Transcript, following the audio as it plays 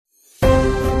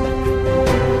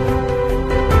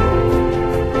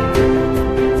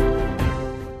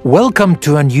Welcome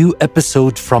to a new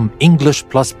episode from English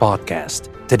Plus Podcast.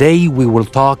 Today we will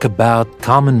talk about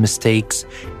common mistakes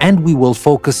and we will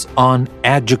focus on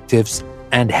adjectives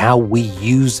and how we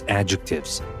use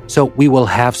adjectives. So we will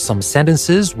have some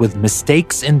sentences with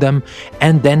mistakes in them,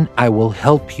 and then I will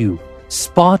help you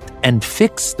spot and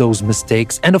fix those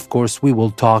mistakes. And of course, we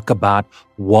will talk about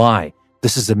why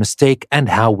this is a mistake and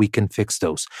how we can fix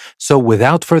those. So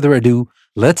without further ado,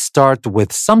 let's start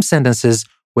with some sentences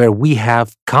where we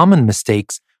have common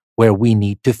mistakes where we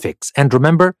need to fix. And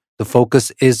remember, the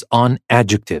focus is on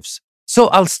adjectives. So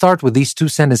I'll start with these two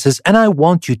sentences and I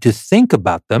want you to think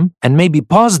about them and maybe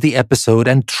pause the episode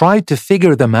and try to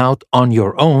figure them out on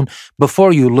your own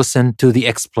before you listen to the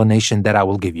explanation that I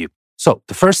will give you. So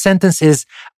the first sentence is,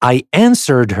 I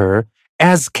answered her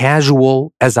as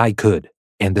casual as I could.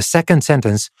 In the second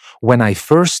sentence, when I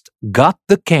first got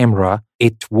the camera,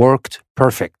 it worked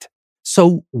perfect.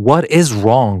 So what is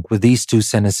wrong with these two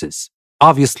sentences?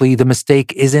 Obviously, the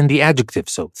mistake is in the adjective,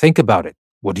 so think about it.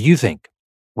 What do you think?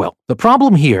 Well, the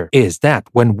problem here is that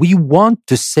when we want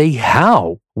to say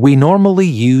how, we normally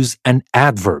use an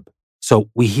adverb. So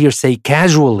we here say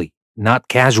casually, not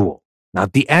casual,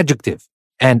 not the adjective.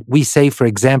 And we say, for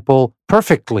example,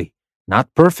 perfectly, not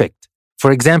perfect.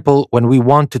 For example, when we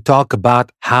want to talk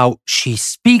about how she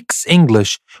speaks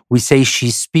English, we say she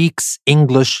speaks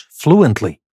English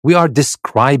fluently. We are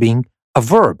describing a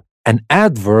verb. An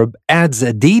adverb adds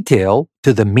a detail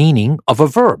to the meaning of a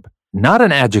verb, not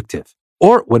an adjective.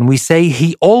 Or when we say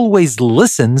he always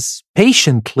listens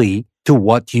patiently to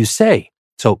what you say.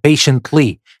 So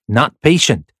patiently, not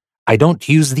patient. I don't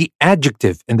use the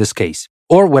adjective in this case.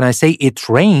 Or when I say it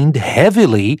rained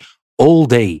heavily all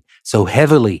day. So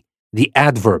heavily, the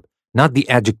adverb, not the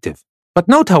adjective. But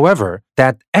note, however,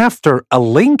 that after a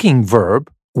linking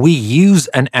verb, we use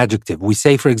an adjective. We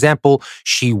say, for example,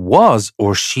 she was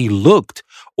or she looked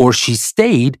or she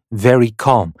stayed very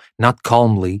calm, not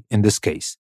calmly in this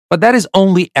case. But that is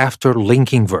only after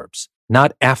linking verbs,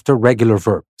 not after regular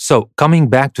verb. So coming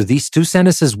back to these two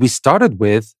sentences we started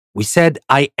with, we said,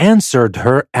 I answered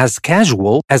her as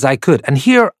casual as I could. And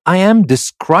here I am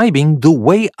describing the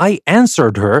way I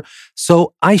answered her,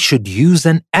 so I should use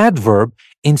an adverb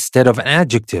instead of an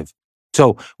adjective.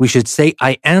 So we should say,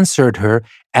 I answered her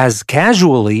as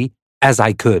casually as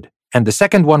I could. And the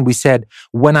second one we said,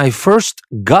 when I first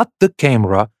got the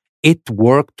camera, it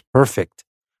worked perfect.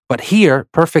 But here,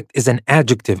 perfect is an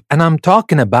adjective, and I'm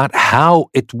talking about how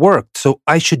it worked. So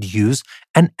I should use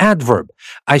an adverb.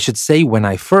 I should say, when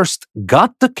I first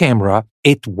got the camera,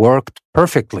 it worked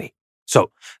perfectly.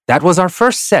 So that was our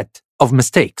first set of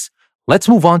mistakes. Let's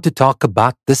move on to talk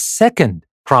about the second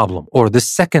problem or the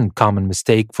second common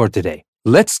mistake for today.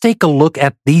 Let's take a look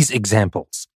at these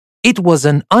examples. It was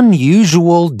an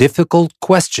unusual, difficult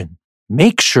question.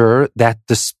 Make sure that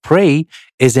the spray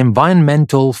is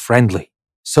environmental friendly.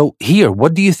 So here,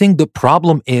 what do you think the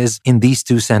problem is in these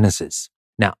two sentences?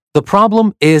 Now, the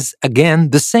problem is again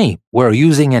the same. We're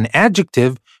using an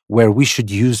adjective where we should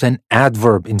use an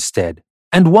adverb instead.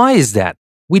 And why is that?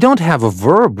 We don't have a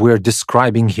verb we're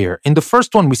describing here. In the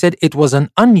first one, we said it was an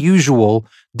unusual,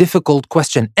 difficult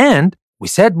question. And we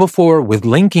said before, with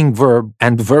linking verb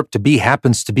and verb to be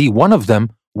happens to be one of them,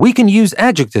 we can use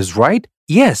adjectives, right?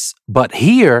 Yes, but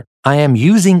here I am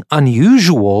using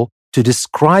unusual to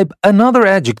describe another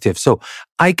adjective. So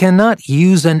I cannot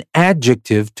use an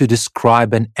adjective to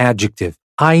describe an adjective.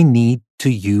 I need to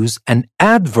use an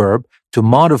adverb to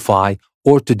modify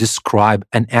or to describe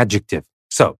an adjective.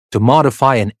 So, to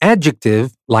modify an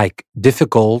adjective like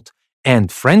difficult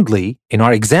and friendly, in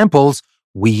our examples,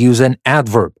 we use an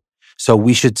adverb. So,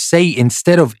 we should say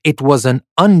instead of it was an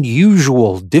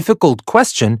unusual, difficult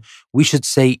question, we should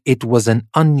say it was an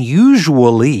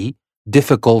unusually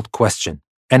difficult question.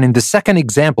 And in the second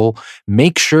example,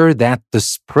 make sure that the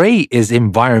spray is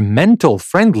environmental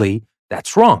friendly.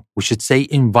 That's wrong. We should say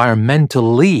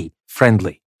environmentally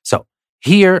friendly.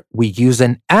 Here, we use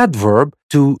an adverb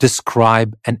to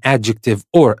describe an adjective,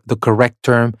 or the correct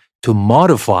term, to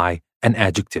modify an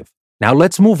adjective. Now,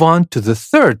 let's move on to the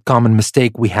third common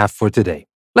mistake we have for today.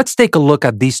 Let's take a look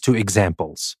at these two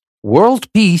examples.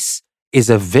 World peace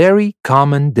is a very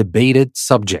common debated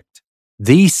subject.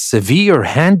 These severe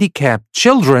handicapped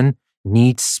children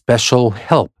need special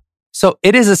help. So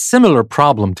it is a similar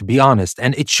problem, to be honest,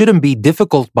 and it shouldn't be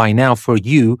difficult by now for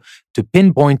you to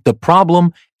pinpoint the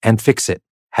problem and fix it.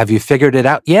 Have you figured it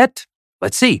out yet?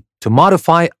 Let's see. To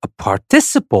modify a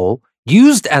participle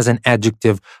used as an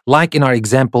adjective, like in our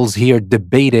examples here,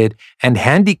 debated and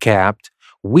handicapped,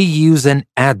 we use an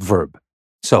adverb.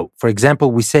 So, for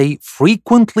example, we say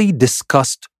frequently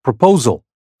discussed proposal.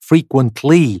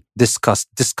 frequently discussed.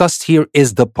 Discussed here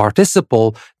is the participle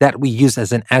that we use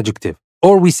as an adjective.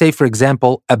 Or we say, for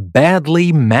example, a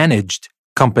badly managed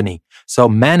company. So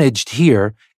managed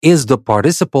here is the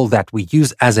participle that we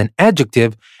use as an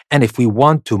adjective. And if we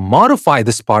want to modify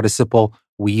this participle,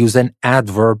 we use an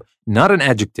adverb, not an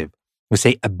adjective. We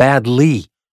say a badly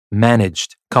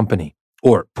managed company,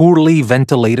 or poorly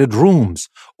ventilated rooms,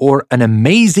 or an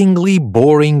amazingly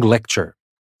boring lecture.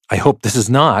 I hope this is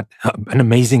not an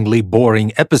amazingly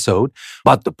boring episode,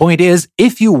 but the point is,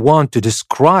 if you want to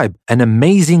describe an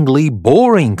amazingly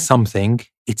boring something,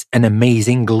 it's an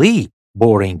amazingly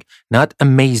boring, not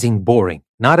amazing boring,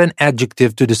 not an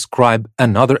adjective to describe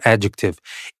another adjective,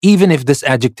 even if this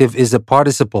adjective is a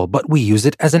participle, but we use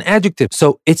it as an adjective.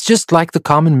 So it's just like the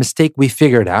common mistake we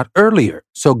figured out earlier.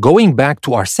 So going back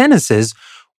to our sentences,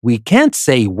 we can't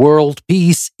say world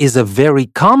peace is a very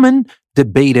common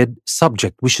debated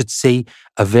subject. We should say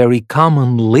a very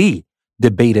commonly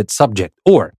debated subject.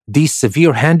 Or these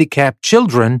severe handicapped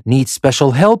children need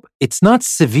special help. It's not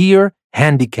severe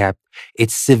handicapped.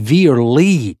 It's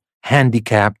severely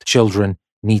handicapped children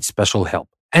need special help.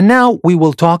 And now we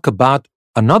will talk about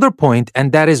another point,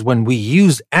 and that is when we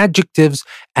use adjectives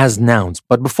as nouns.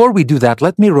 But before we do that,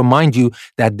 let me remind you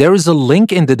that there is a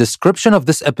link in the description of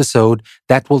this episode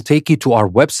that will take you to our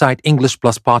website,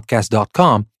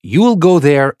 EnglishPlusPodcast.com. You will go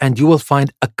there and you will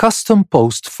find a custom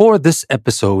post for this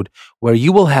episode where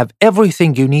you will have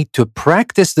everything you need to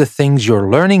practice the things you're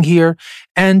learning here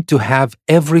and to have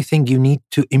everything you need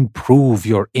to improve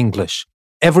your English.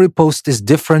 Every post is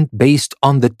different based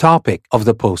on the topic of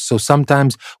the post. So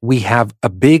sometimes we have a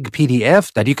big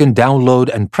PDF that you can download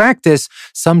and practice.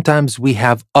 Sometimes we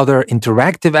have other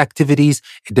interactive activities.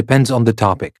 It depends on the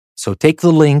topic. So take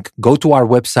the link, go to our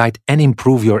website and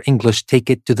improve your English. Take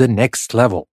it to the next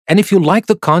level. And if you like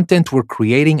the content we're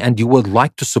creating and you would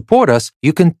like to support us,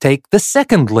 you can take the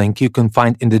second link you can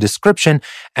find in the description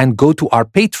and go to our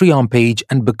Patreon page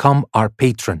and become our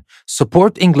patron.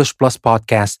 Support English Plus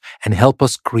Podcast and help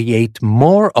us create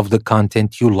more of the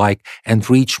content you like and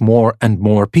reach more and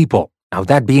more people. Now,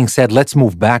 that being said, let's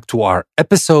move back to our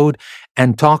episode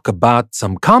and talk about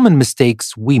some common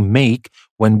mistakes we make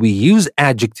when we use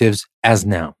adjectives as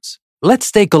nouns. Let's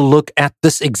take a look at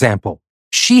this example.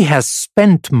 She has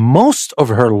spent most of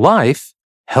her life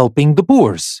helping the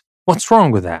poor. What's wrong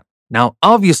with that? Now,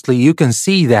 obviously, you can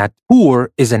see that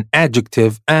poor is an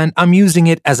adjective and I'm using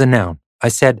it as a noun. I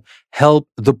said help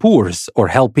the poor or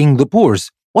helping the poor.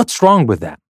 What's wrong with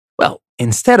that? Well,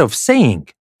 instead of saying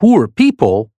poor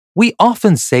people, we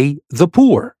often say the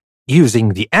poor,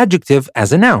 using the adjective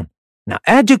as a noun. Now,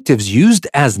 adjectives used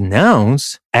as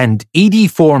nouns and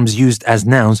ed forms used as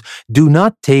nouns do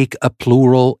not take a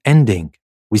plural ending.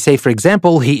 We say, for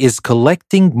example, he is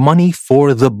collecting money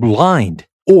for the blind,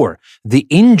 or the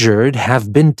injured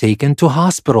have been taken to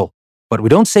hospital. But we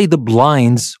don't say the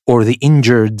blinds or the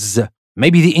injureds.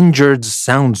 Maybe the injureds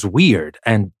sounds weird,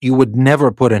 and you would never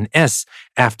put an S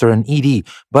after an ed.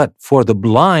 But for the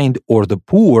blind or the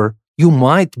poor, you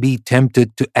might be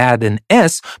tempted to add an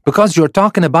S because you're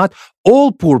talking about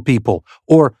all poor people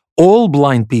or all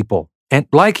blind people. And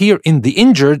like here in the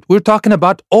injured, we're talking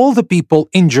about all the people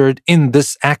injured in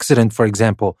this accident, for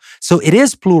example. So it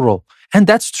is plural, and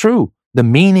that's true. The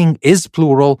meaning is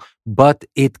plural, but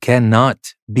it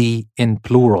cannot be in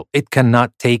plural. It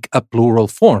cannot take a plural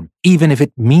form, even if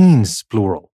it means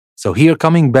plural. So here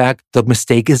coming back, the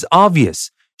mistake is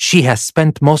obvious. She has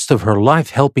spent most of her life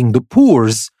helping the poor.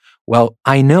 Well,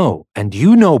 I know, and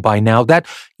you know by now that,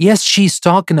 yes, she's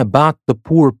talking about the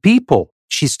poor people.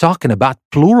 She's talking about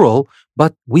plural,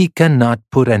 but we cannot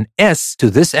put an S to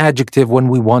this adjective when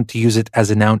we want to use it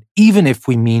as a noun, even if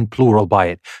we mean plural by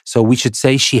it. So we should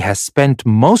say she has spent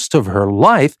most of her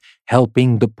life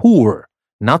helping the poor,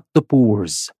 not the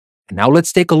poors. And now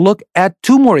let's take a look at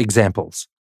two more examples.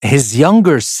 His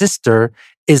younger sister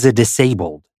is a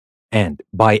disabled, and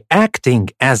by acting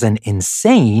as an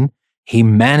insane, he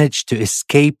managed to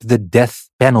escape the death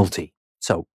penalty.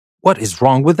 So what is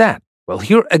wrong with that? Well,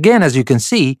 here again, as you can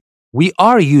see, we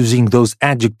are using those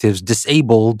adjectives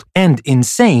disabled and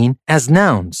insane as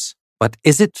nouns. But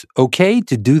is it okay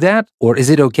to do that? Or is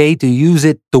it okay to use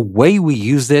it the way we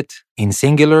use it in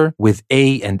singular with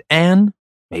a and an?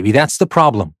 Maybe that's the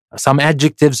problem. Some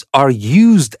adjectives are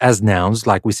used as nouns,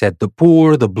 like we said, the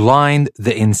poor, the blind,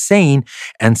 the insane,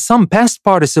 and some past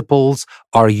participles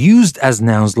are used as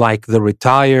nouns like the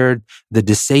retired, the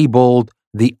disabled,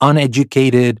 the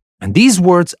uneducated. And these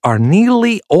words are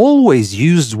nearly always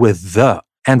used with the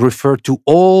and refer to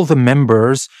all the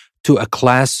members to a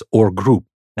class or group.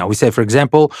 Now we say, for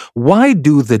example, why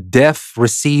do the deaf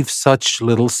receive such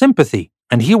little sympathy?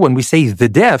 And here, when we say the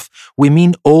deaf, we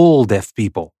mean all deaf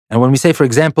people. And when we say, for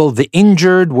example, the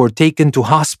injured were taken to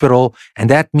hospital, and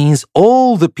that means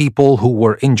all the people who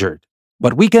were injured.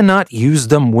 But we cannot use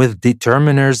them with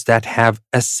determiners that have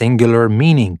a singular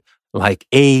meaning, like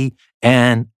a,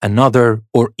 an, another,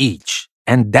 or each.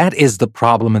 And that is the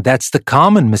problem, and that's the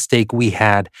common mistake we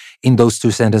had in those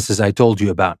two sentences I told you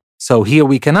about. So here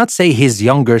we cannot say his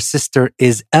younger sister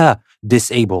is a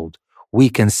disabled. We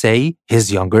can say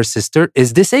his younger sister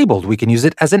is disabled. We can use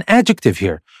it as an adjective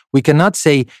here. We cannot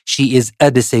say she is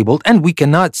a disabled, and we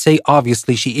cannot say,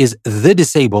 obviously, she is the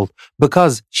disabled,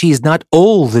 because she is not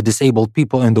all the disabled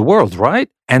people in the world, right?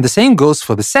 And the same goes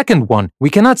for the second one. We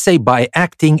cannot say by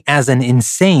acting as an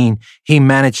insane, he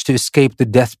managed to escape the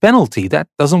death penalty. That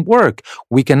doesn't work.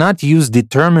 We cannot use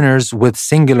determiners with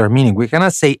singular meaning. We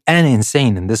cannot say an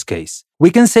insane in this case. We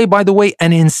can say, by the way,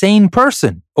 an insane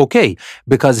person. Okay,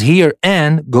 because here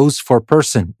an goes for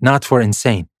person, not for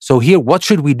insane. So here, what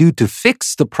should we do to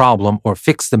fix the problem or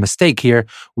fix the mistake here?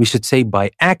 We should say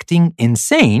by acting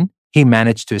insane, he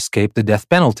managed to escape the death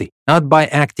penalty. Not by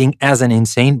acting as an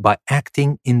insane, by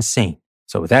acting insane.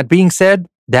 So with that being said,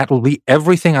 that will be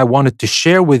everything I wanted to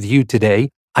share with you today.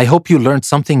 I hope you learned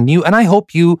something new, and I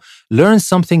hope you learned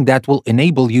something that will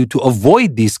enable you to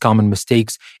avoid these common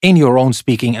mistakes in your own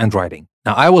speaking and writing.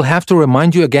 Now, I will have to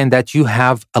remind you again that you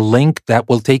have a link that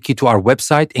will take you to our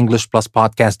website,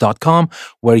 EnglishPlusPodcast.com,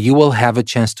 where you will have a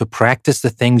chance to practice the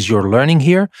things you're learning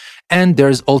here. And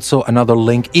there's also another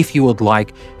link if you would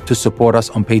like to support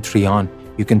us on Patreon.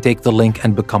 You can take the link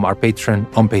and become our patron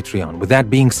on Patreon. With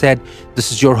that being said,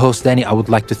 this is your host, Danny. I would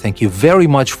like to thank you very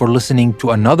much for listening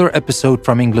to another episode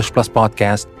from English Plus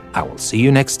Podcast. I will see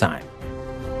you next time.